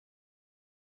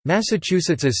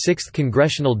Massachusetts's 6th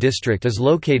congressional district is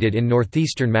located in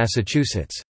northeastern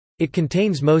Massachusetts. It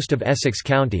contains most of Essex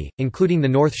County, including the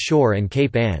North Shore and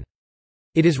Cape Ann.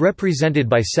 It is represented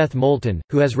by Seth Moulton,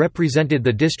 who has represented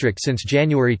the district since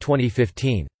January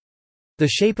 2015. The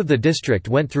shape of the district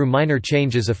went through minor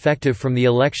changes effective from the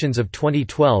elections of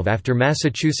 2012 after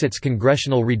Massachusetts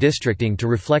congressional redistricting to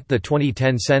reflect the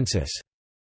 2010 census.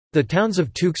 The towns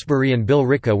of Tewksbury and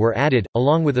Billerica were added,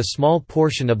 along with a small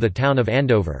portion of the town of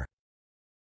Andover.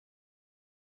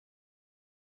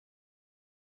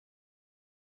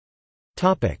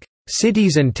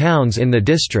 Cities and towns in the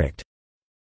district.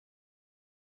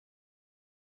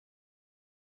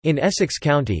 In Essex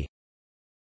County,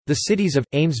 the cities of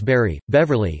Amesbury,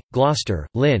 Beverly, Gloucester,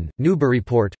 Lynn,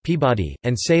 Newburyport, Peabody,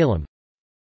 and Salem.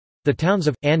 The towns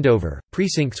of Andover,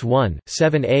 Precincts 1,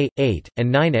 7A, 8,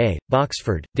 and 9A,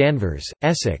 Boxford, Danvers,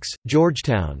 Essex,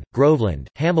 Georgetown, Groveland,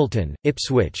 Hamilton,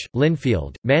 Ipswich,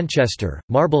 Linfield, Manchester,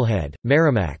 Marblehead,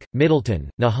 Merrimack, Middleton,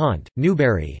 Nahant,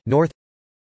 Newbury, North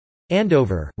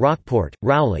Andover, Rockport,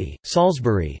 Rowley,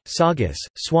 Salisbury, Saugus,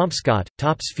 Swampscott,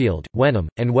 Topsfield, Wenham,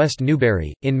 and West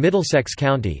Newbury, in Middlesex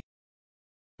County.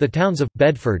 The towns of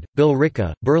Bedford,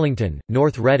 Billerica, Burlington,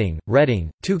 North Reading,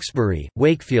 Reading, Tewksbury,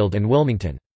 Wakefield and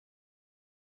Wilmington.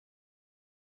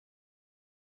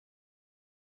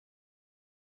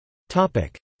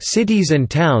 Cities and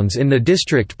towns in the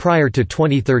district prior to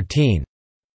 2013.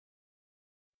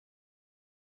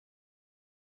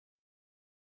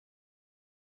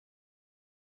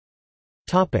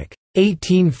 Topic: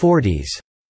 1840s.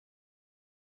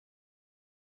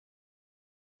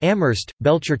 Amherst,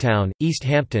 Belchertown, East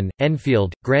Hampton,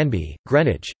 Enfield, Granby,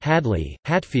 Greenwich, Hadley,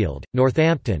 Hatfield,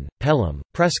 Northampton, Pelham,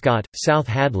 Prescott, South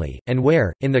Hadley, and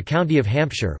Ware, in the county of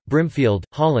Hampshire, Brimfield,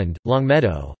 Holland,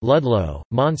 Longmeadow, Ludlow,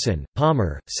 Monson,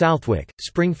 Palmer, Southwick,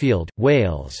 Springfield,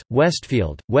 Wales,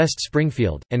 Westfield, West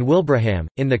Springfield, and Wilbraham,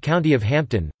 in the county of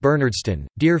Hampton, Bernardston,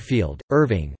 Deerfield,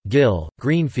 Irving, Gill,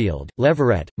 Greenfield,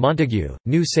 Leverett, Montague,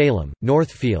 New Salem,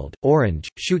 Northfield, Orange,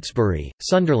 Shutesbury,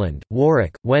 Sunderland,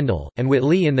 Warwick, Wendell, and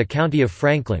Whitley in the county of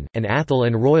Franklin, and Athol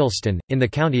and Royalston, in the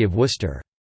county of Worcester.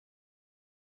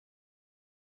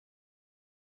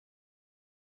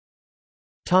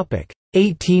 Topic: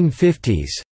 1850s.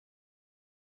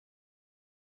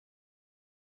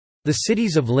 The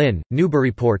cities of Lynn,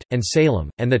 Newburyport, and Salem,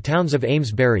 and the towns of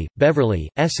Amesbury, Beverly,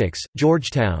 Essex,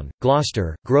 Georgetown,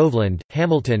 Gloucester, Groveland,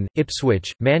 Hamilton,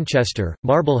 Ipswich, Manchester,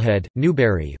 Marblehead,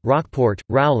 Newbury, Rockport,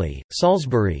 Rowley,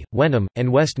 Salisbury, Wenham, and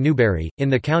West Newbury, in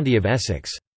the county of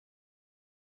Essex.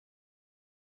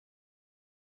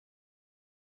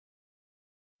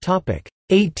 Topic: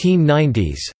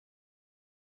 1890s.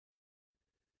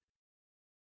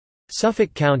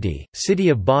 Suffolk County, City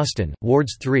of Boston,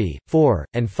 Wards 3, 4,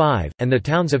 and 5, and the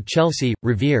towns of Chelsea,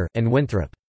 Revere, and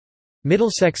Winthrop.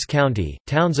 Middlesex County,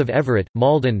 towns of Everett,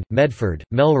 Malden, Medford,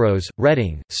 Melrose,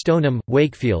 Reading, Stoneham,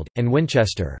 Wakefield, and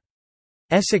Winchester.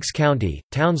 Essex County,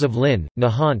 towns of Lynn,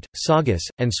 Nahant, Saugus,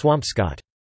 and Swampscott.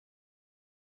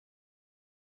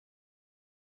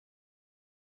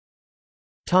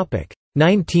 Topic: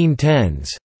 1910s.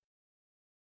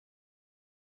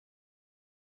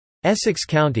 Essex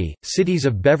County, cities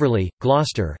of Beverly,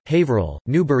 Gloucester, Haverhill,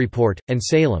 Newburyport, and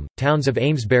Salem, towns of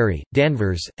Amesbury,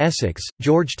 Danvers, Essex,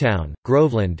 Georgetown,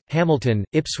 Groveland, Hamilton,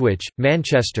 Ipswich,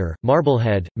 Manchester,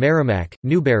 Marblehead, Merrimack,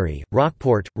 Newbury,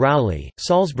 Rockport, Rowley,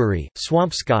 Salisbury,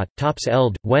 Swampscott, Tops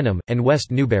Eld, Wenham, and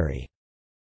West Newbury.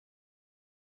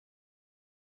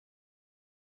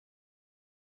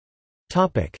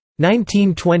 Topic: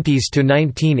 1920s to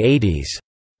 1980s.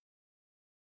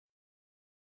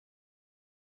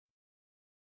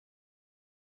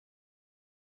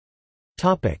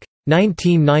 Topic: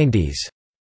 1990s.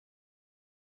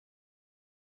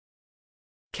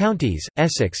 Counties: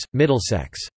 Essex,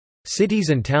 Middlesex. Cities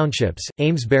and townships: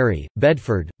 Amesbury,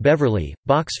 Bedford, Beverly,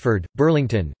 Boxford,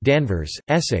 Burlington, Danvers,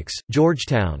 Essex,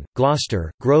 Georgetown,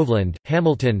 Gloucester, Groveland,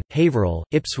 Hamilton, Haverhill,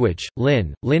 Ipswich,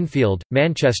 Lynn, Linfield,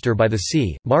 Manchester by the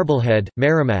Sea, Marblehead,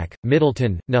 Merrimack,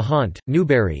 Middleton, Nahant,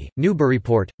 Newbury,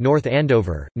 Newburyport, North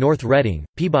Andover, North Reading,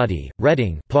 Peabody,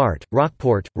 Reading, Part,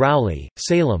 Rockport, Rowley,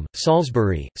 Salem,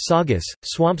 Salisbury, Saugus,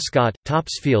 Swampscott,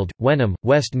 Topsfield, Wenham,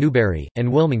 West Newbury,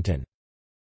 and Wilmington.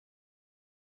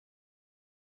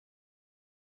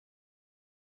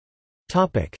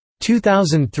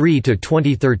 2003 to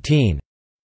 2013.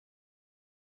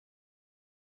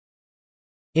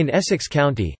 In Essex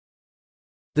County,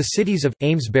 the cities of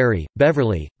Amesbury,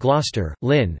 Beverly, Gloucester,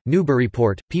 Lynn,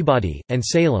 Newburyport, Peabody, and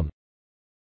Salem.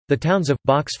 The towns of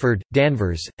Boxford,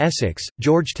 Danvers, Essex,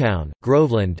 Georgetown,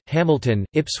 Groveland, Hamilton,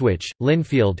 Ipswich,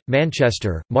 Linfield,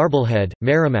 Manchester, Marblehead,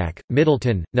 Merrimack,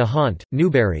 Middleton, Nahant,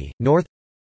 Newbury, North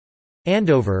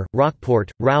Andover,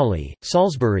 Rockport, Rowley,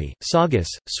 Salisbury, Saugus,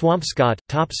 Swampscott,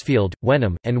 Topsfield,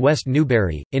 Wenham, and West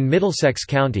Newbury, in Middlesex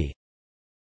County.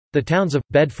 The towns of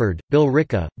Bedford,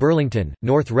 Billerica, Burlington,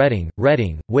 North Reading,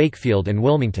 Reading, Wakefield and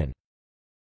Wilmington.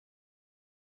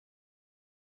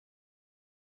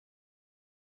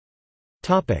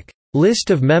 List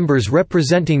of members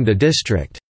representing the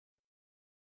district.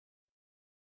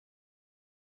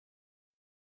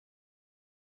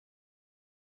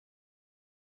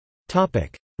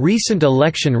 Recent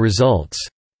election results.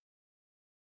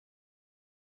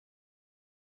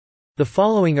 The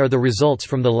following are the results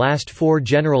from the last 4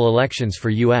 general elections for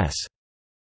U.S.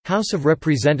 House of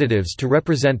Representatives to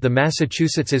represent the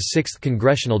Massachusetts' 6th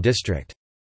congressional district.